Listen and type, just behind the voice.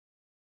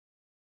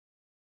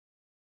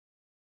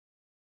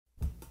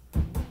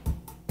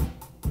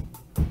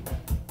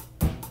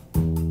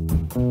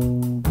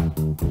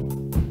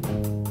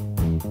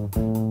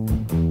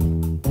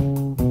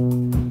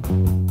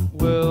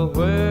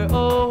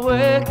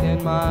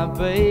can my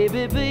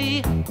baby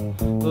be?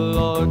 The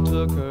Lord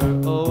took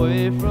her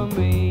away from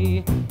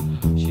me.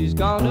 She's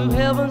gone to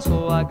heaven,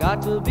 so I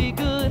got to be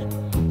good,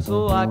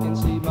 so I can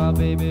see my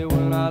baby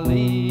when I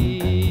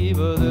leave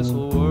this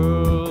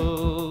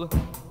world.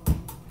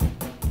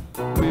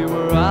 We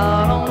were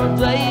out on a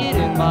date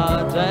in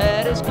my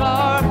daddy's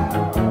car.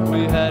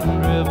 We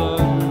hadn't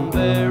driven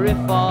very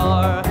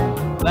far.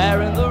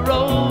 There in the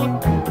road,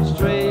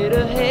 straight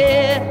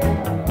ahead,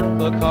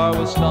 the car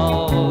was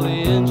stalled, the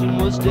engine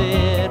was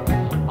dead.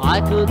 I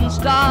couldn't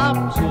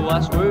stop, so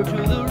I swerved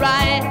to the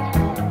right.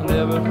 I'll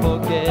never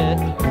forget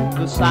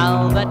the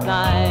sound that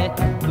night,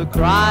 the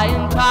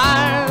crying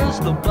tires,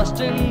 the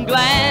busting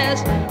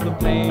glass, the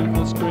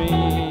painful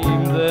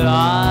scream that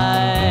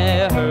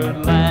I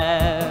heard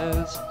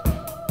last.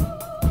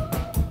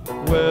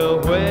 Well,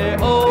 where,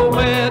 oh,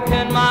 where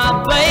can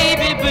my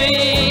baby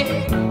be?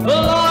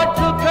 The Lord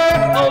took her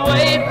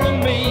away from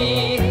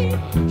me.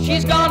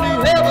 She's gone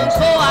to heaven,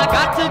 so I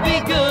got to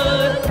be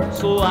good,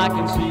 so I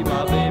can see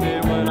my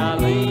baby when I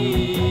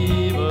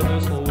leave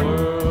this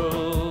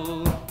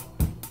world.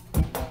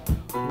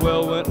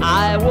 Well, when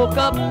I woke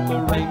up,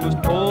 the rain was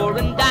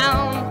pouring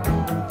down.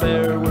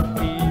 There were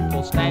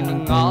people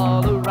standing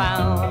all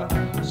around.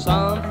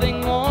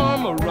 Something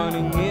warm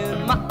running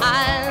in my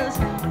eyes,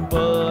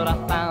 but I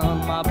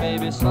found my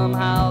baby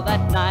somehow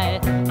that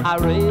night. I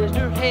raised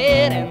her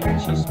head and then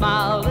she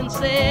smiled and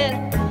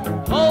said,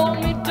 "Hold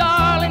me,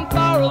 darling,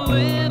 for a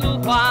little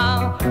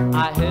while."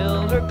 I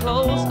held her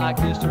close, I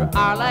kissed her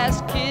our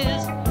last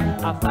kiss.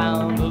 I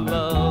found the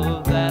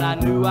love that I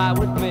knew I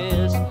would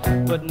miss.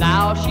 But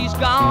now she's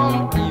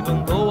gone,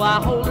 even though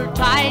I hold her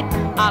tight.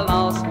 I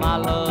lost my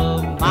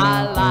love,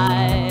 my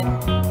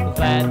life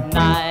that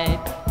night.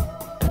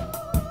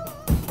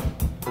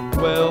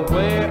 Well,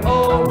 where,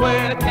 oh,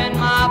 where can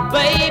my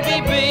baby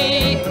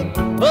be?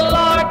 The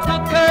Lord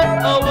took her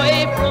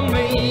away from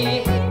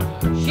me.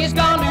 She's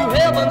gone to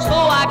heaven, so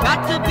I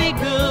got to be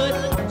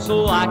good,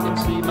 so I can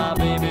see my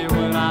baby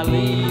when I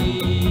leave